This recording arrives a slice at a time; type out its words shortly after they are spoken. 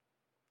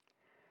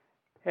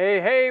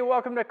Hey,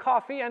 welcome to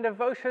Coffee and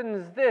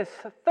Devotions this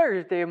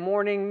Thursday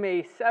morning,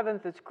 May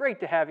 7th. It's great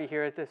to have you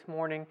here this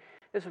morning.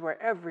 This is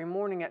where every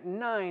morning at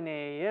 9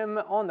 a.m.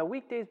 on the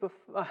weekdays,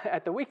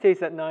 at the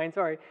weekdays at 9,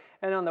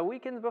 and on the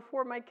weekends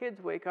before my kids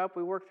wake up,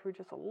 we work through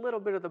just a little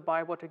bit of the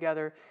Bible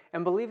together.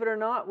 And believe it or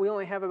not, we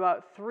only have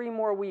about 3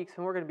 more weeks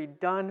and we're going to be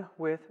done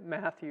with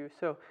Matthew.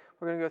 So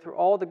we're going to go through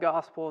all the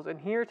Gospels. And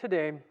here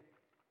today,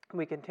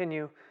 we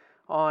continue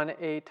on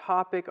a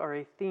topic or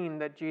a theme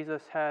that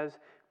Jesus has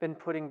been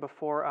putting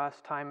before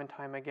us time and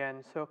time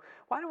again. So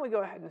why don't we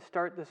go ahead and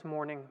start this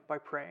morning by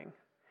praying.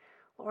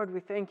 Lord, we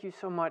thank you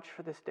so much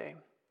for this day.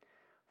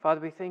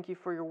 Father, we thank you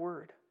for your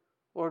word.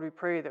 Lord, we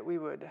pray that we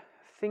would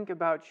think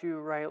about you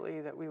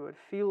rightly, that we would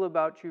feel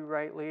about you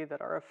rightly,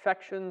 that our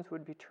affections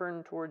would be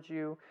turned towards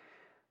you,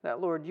 that,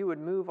 Lord, you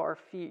would move our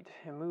feet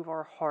and move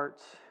our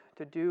hearts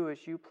to do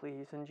as you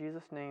please. In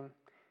Jesus' name,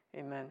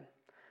 amen.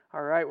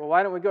 All right, well,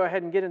 why don't we go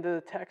ahead and get into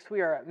the text?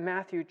 We are at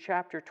Matthew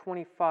chapter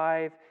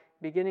 25,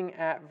 beginning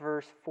at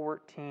verse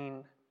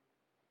 14.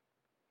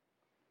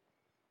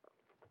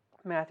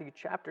 Matthew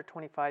chapter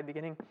 25,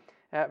 beginning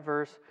at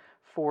verse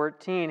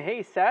 14.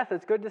 Hey, Seth,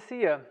 it's good to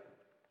see you.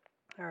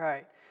 All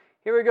right,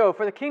 here we go.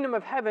 For the kingdom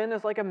of heaven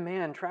is like a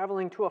man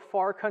traveling to a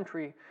far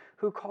country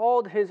who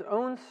called his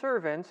own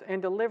servants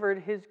and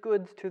delivered his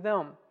goods to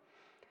them.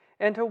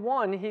 And to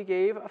one he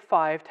gave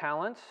 5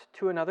 talents,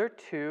 to another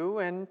 2,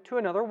 and to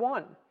another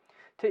 1,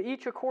 to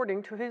each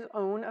according to his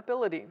own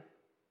ability.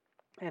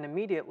 And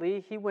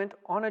immediately he went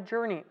on a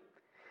journey.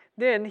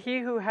 Then he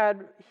who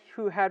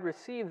had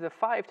received the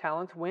 5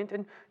 talents went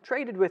and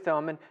traded with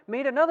them and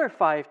made another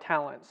 5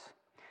 talents.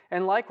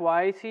 And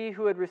likewise he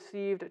who had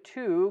received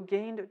 2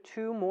 gained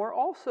 2 more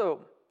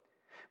also.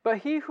 But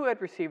he who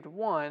had received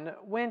 1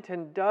 went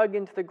and dug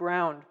into the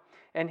ground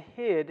and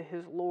hid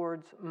his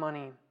Lord's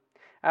money.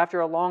 After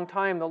a long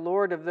time the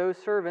Lord of those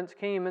servants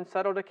came and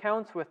settled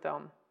accounts with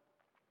them.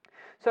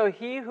 So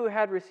he who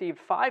had received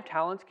 5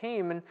 talents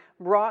came and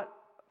brought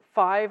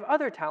 5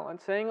 other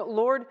talents, saying,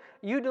 Lord,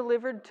 you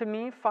delivered to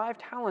me 5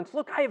 talents.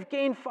 Look, I have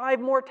gained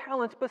 5 more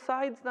talents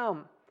besides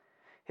them.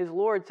 His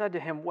Lord said to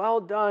him, Well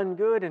done,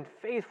 good and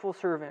faithful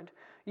servant.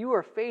 You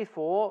are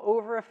faithful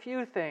over a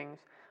few things.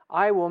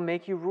 I will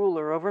make you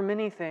ruler over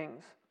many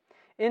things.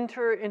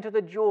 Enter into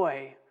the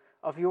joy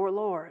of your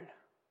Lord.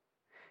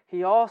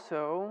 He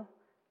also,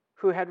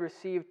 who had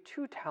received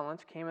 2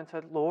 talents, came and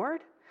said, Lord,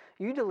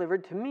 you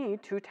delivered to me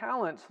 2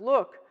 talents.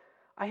 Look,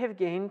 I have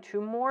gained 2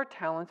 more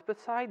talents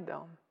beside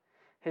them.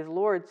 His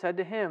Lord said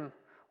to him,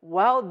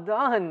 Well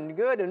done,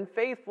 good and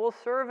faithful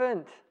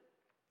servant.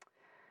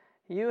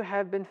 You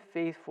have been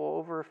faithful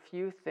over a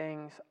few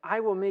things. I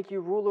will make you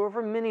ruler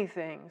over many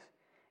things.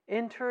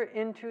 Enter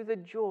into the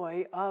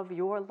joy of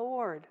your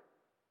Lord.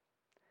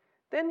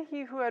 Then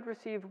he who had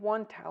received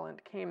 1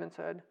 talent came and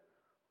said,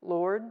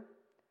 Lord,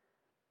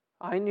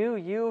 I knew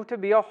you to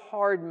be a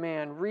hard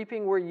man,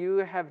 reaping where you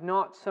have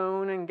not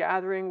sown and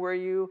gathering where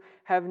you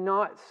have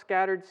not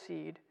scattered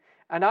seed.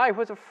 And I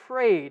was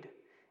afraid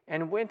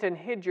and went and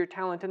hid your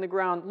talent in the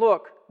ground.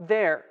 Look,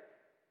 there,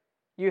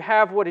 you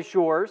have what is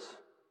yours.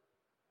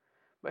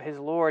 But his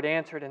Lord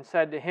answered and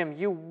said to him,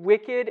 You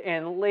wicked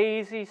and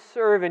lazy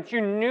servant,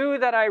 you knew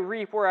that I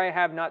reap where I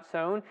have not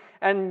sown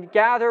and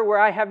gather where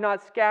I have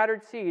not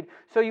scattered seed.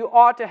 So you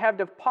ought to have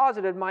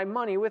deposited my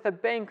money with the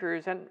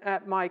bankers, and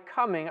at my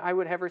coming I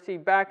would have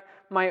received back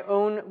my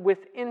own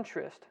with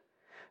interest.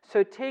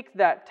 So take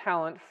that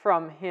talent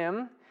from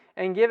him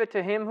and give it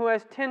to him who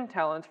has 10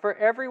 talents. For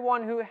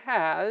everyone who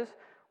has,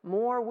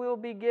 more will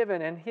be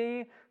given, and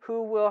he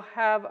will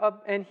have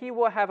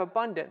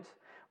abundance.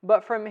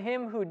 But from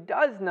him who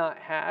does not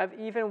have,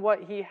 even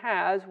what he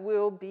has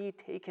will be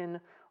taken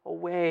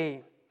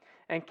away.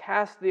 And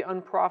cast the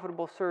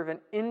unprofitable servant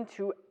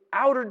into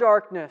outer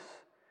darkness.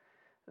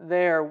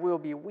 There will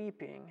be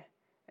weeping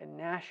and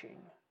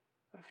gnashing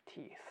of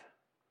teeth.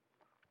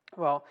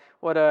 Well,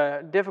 what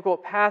a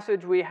difficult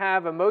passage we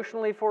have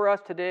emotionally for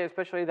us today,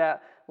 especially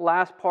that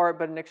last part,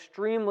 but an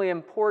extremely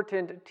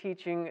important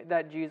teaching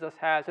that Jesus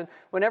has. And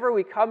whenever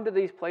we come to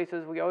these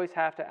places, we always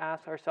have to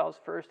ask ourselves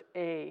first,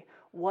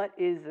 what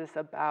is this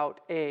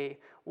about?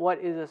 What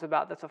is this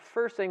about? That's the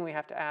first thing we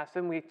have to ask.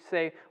 Then we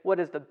say, what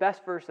is the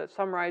best verse that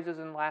summarizes?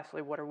 And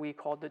lastly, what are we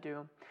called to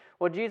do?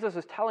 Well, Jesus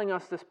is telling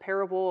us this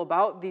parable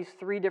about these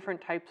 3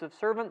 different types of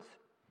servants.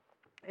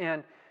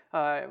 And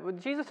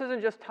Jesus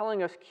isn't just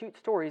telling us cute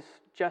stories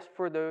just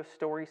for the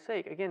story's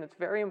sake. Again, it's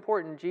very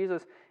important.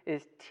 Jesus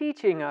is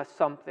teaching us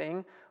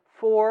something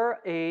for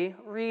a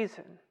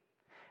reason.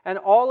 And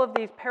all of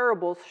these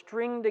parables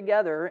string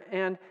together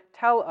and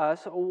tell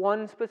us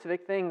one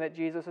specific thing that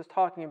Jesus is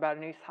talking about.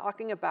 And he's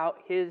talking about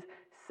his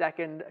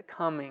second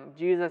coming.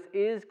 Jesus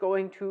is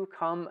going to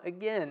come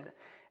again.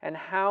 And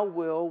how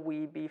will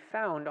we be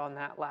found on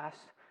that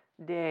last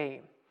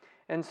day?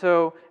 And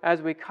so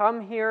as we come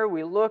here,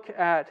 we look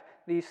at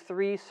these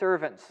 3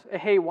 servants.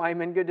 Hey,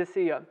 Wyman, good to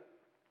see you.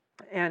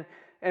 And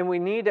we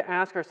need to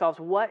ask ourselves,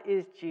 what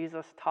is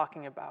Jesus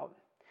talking about?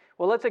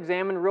 Well, let's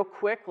examine real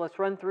quick. Let's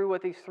run through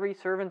what these three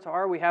servants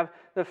are. We have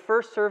the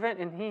first servant,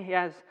 and he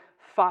has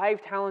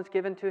 5 talents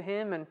given to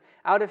him, and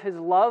out of his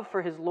love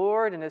for his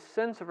Lord and his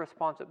sense of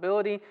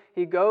responsibility,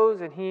 he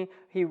goes and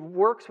he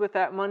works with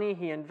that money,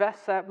 he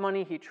invests that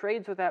money, he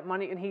trades with that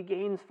money, and he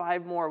gains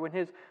 5 more. When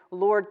his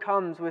Lord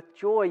comes with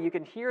joy, you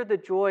can hear the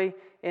joy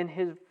in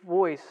his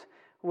voice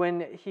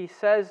when he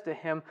says to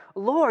him,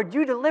 "Lord,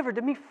 you delivered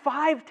to me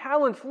 5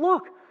 talents.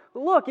 Look,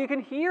 you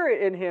can hear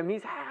it in him.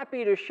 He's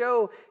happy to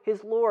show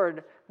his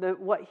Lord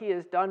what he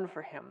has done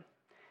for him."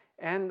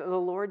 And the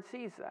Lord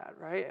sees that,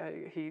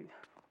 right?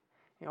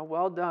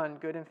 Well done,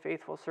 good and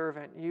faithful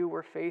servant. You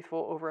were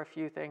faithful over a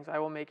few things. I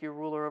will make you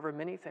ruler over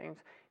many things.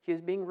 He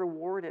is being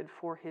rewarded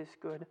for his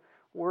good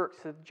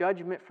works. The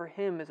judgment for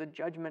him is a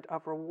judgment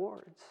of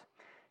rewards.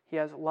 He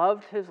has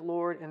loved his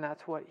Lord, and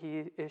that's what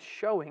he is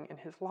showing in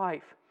his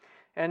life.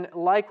 And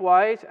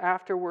likewise,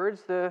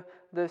 afterwards, the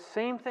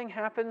same thing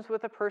happens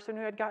with a person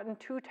who had gotten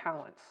 2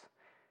 talents.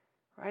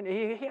 Right?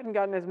 He hadn't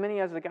gotten as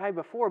many as the guy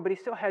before, but he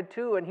still had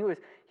 2, and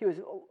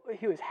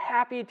he was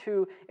happy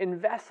to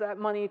invest that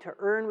money, to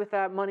earn with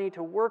that money,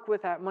 to work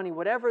with that money,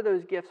 whatever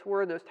those gifts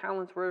were, those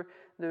talents were,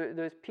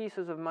 those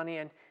pieces of money,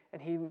 and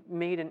he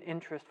made an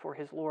interest for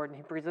his Lord, and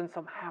he presents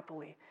them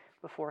happily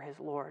before his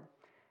Lord.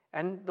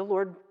 And the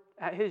Lord,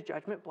 at his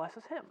judgment,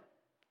 blesses him.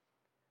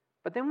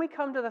 But then we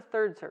come to the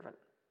third servant.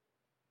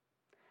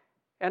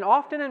 And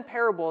often in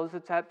parables,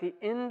 it's at the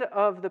end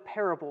of the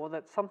parable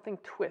that something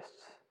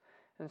twists,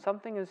 and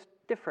something is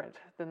different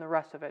than the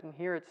rest of it. And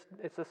here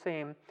it's the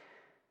same.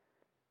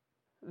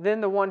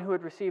 Then the one who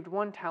had received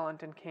 1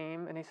 talent and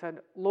came, and he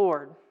said,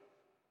 "Lord."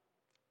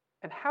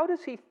 And how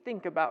does he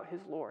think about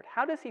his Lord?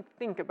 How does he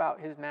think about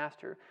his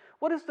master?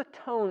 What is the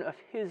tone of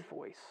his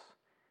voice?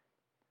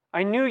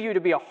 "I knew you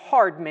to be a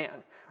hard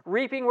man,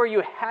 reaping where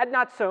you had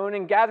not sown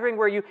and gathering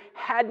where you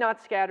had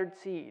not scattered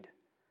seed."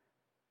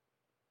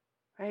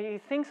 He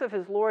thinks of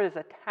his Lord as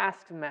a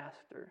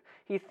taskmaster.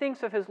 He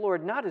thinks of his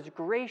Lord not as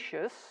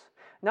gracious,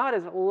 not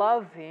as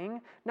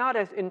loving, not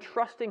as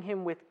entrusting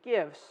him with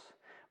gifts,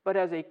 but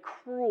as a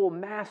cruel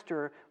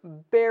master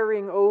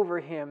bearing over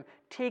him,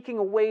 taking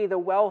away the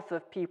wealth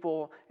of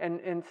people.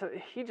 And so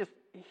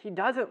he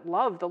doesn't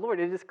love the Lord.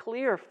 It is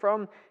clear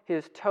from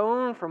his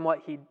tone, from what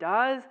he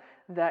does,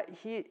 that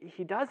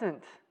he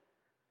doesn't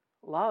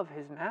love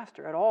his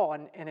master at all.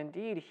 And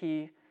indeed,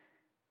 he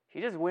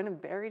just went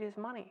and buried his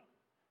money.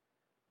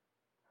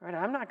 Right?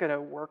 I'm not going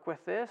to work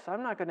with this.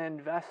 I'm not going to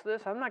invest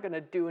this. I'm not going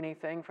to do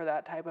anything for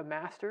that type of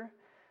master.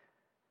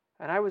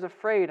 And I was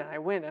afraid, and I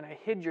went and I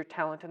hid your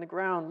talent in the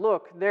ground.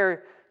 Look,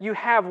 there you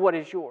have what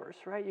is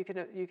yours. Right? You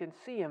can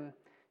see him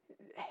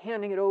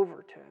handing it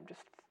over to him.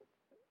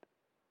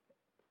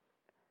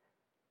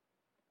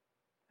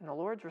 And the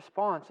Lord's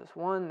response is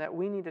one that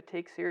we need to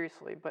take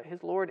seriously. But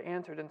his Lord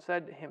answered and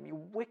said to him, "You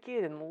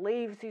wicked and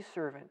lazy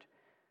servant."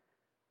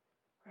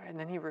 Right? And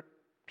then he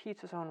repeats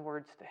his own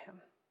words to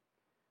him.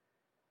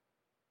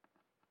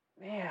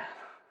 Man,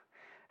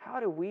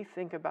 how do we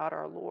think about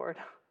our Lord?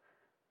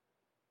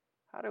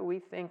 How do we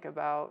think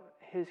about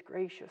his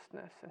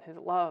graciousness and his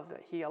love,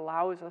 that he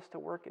allows us to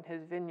work in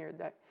his vineyard,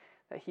 that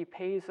he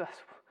pays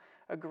us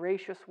a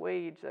gracious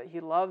wage, that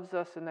he loves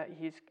us and that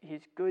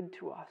he's good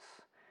to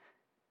us?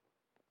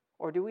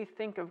 Or do we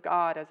think of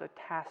God as a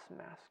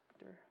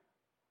taskmaster?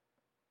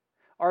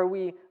 Are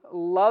we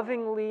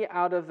lovingly,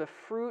 out of the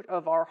fruit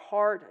of our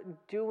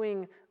heart,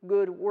 doing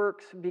good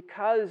works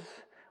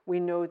because we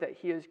know that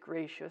he is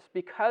gracious,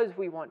 because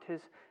we want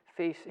his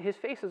face? His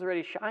face has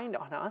already shined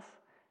on us.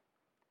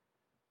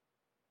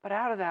 But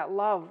out of that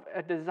love,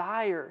 a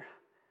desire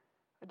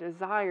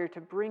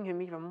to bring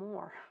him even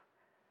more.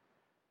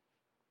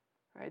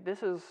 Right?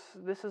 This is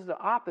the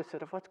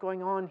opposite of what's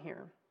going on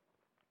here.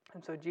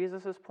 And so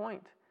Jesus'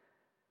 point: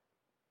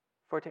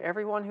 "For to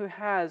everyone who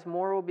has,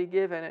 more will be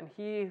given, and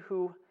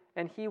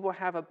he will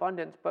have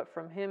abundance. But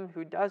from him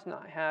who does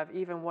not have,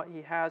 even what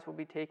he has will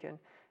be taken.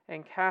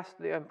 And cast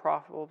the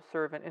unprofitable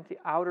servant into the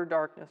outer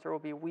darkness. There will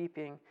be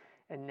weeping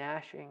and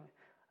gnashing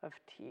of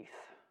teeth."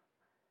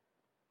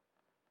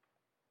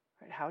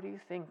 Right? How do you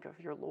think of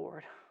your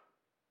Lord?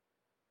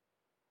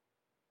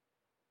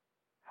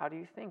 How do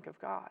you think of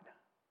God?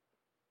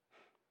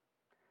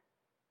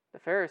 The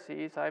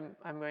Pharisees, I'm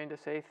going to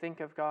say,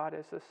 think of God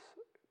as this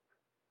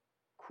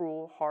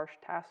cruel, harsh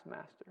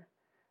taskmaster.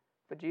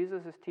 But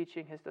Jesus is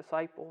teaching his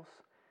disciples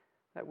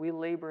that we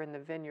labor in the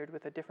vineyard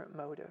with a different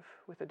motive,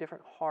 with a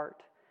different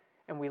heart.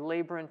 And we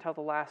labor until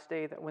the last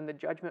day, that when the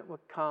judgment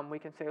would come, we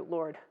can say,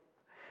 "Lord,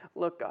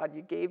 look, God,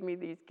 you gave me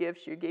these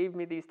gifts, you gave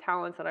me these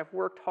talents, and I've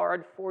worked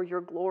hard for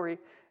your glory."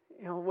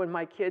 When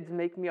my kids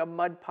make me a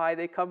mud pie,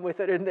 they come with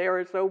it, and they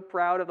are so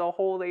proud of the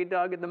hole they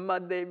dug and the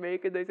mud they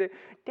make, and they say,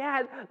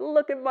 "Dad,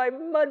 look at my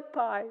mud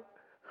pie."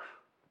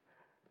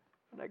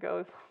 And I go,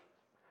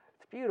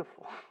 "It's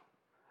beautiful.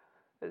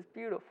 It's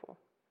beautiful."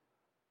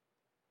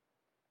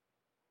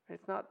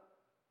 It's not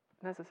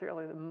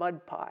necessarily the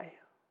mud pie,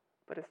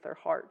 but it's their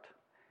heart.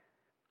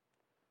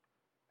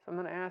 So I'm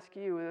going to ask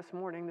you this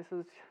morning, this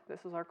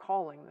is our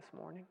calling this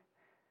morning.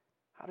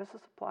 How does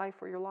this apply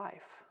for your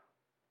life?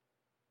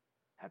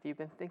 Have you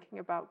been thinking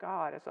about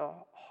God as a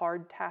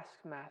hard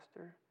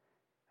taskmaster,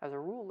 as a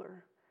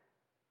ruler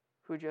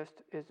who just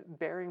is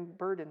bearing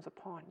burdens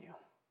upon you?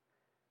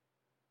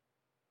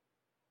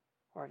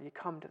 Or have you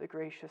come to the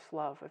gracious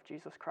love of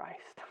Jesus Christ?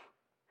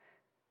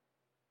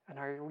 And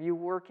are you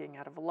working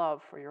out of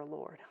love for your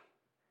Lord?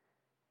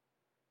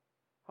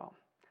 Well,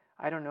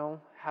 I don't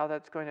know how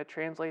that's going to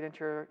translate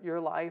into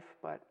your life,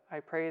 but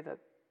I pray that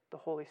the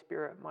Holy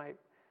Spirit might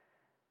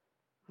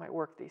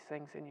work these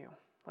things in you.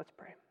 Let's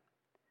pray.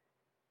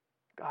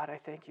 God,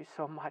 I thank you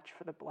so much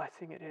for the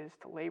blessing it is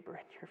to labor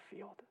in your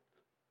field.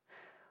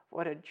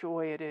 What a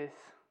joy it is.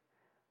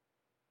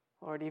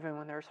 Lord, even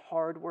when there's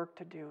hard work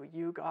to do,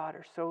 you, God,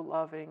 are so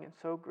loving and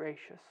so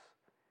gracious.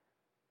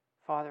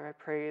 Father, I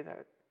pray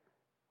that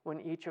when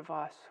each of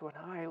us, when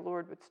I,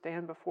 Lord, would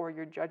stand before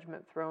your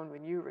judgment throne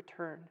when you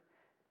return,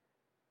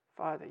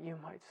 Father, you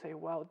might say,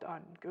 well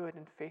done, good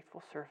and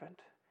faithful servant.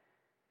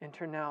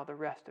 Enter now the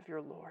rest of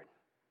your Lord.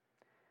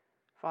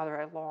 Father,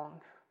 I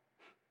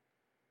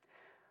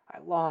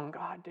long,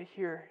 God, to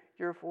hear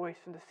your voice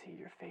and to see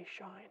your face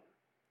shine.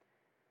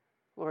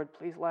 Lord,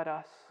 please let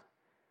us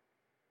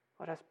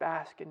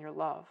bask in your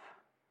love,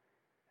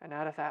 and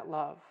out of that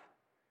love,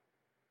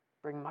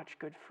 bring much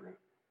good fruit.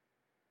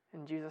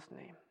 In Jesus'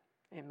 name,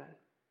 amen.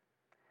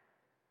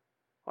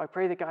 Well, I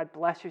pray that God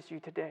blesses you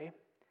today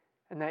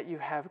and that you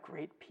have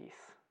great peace.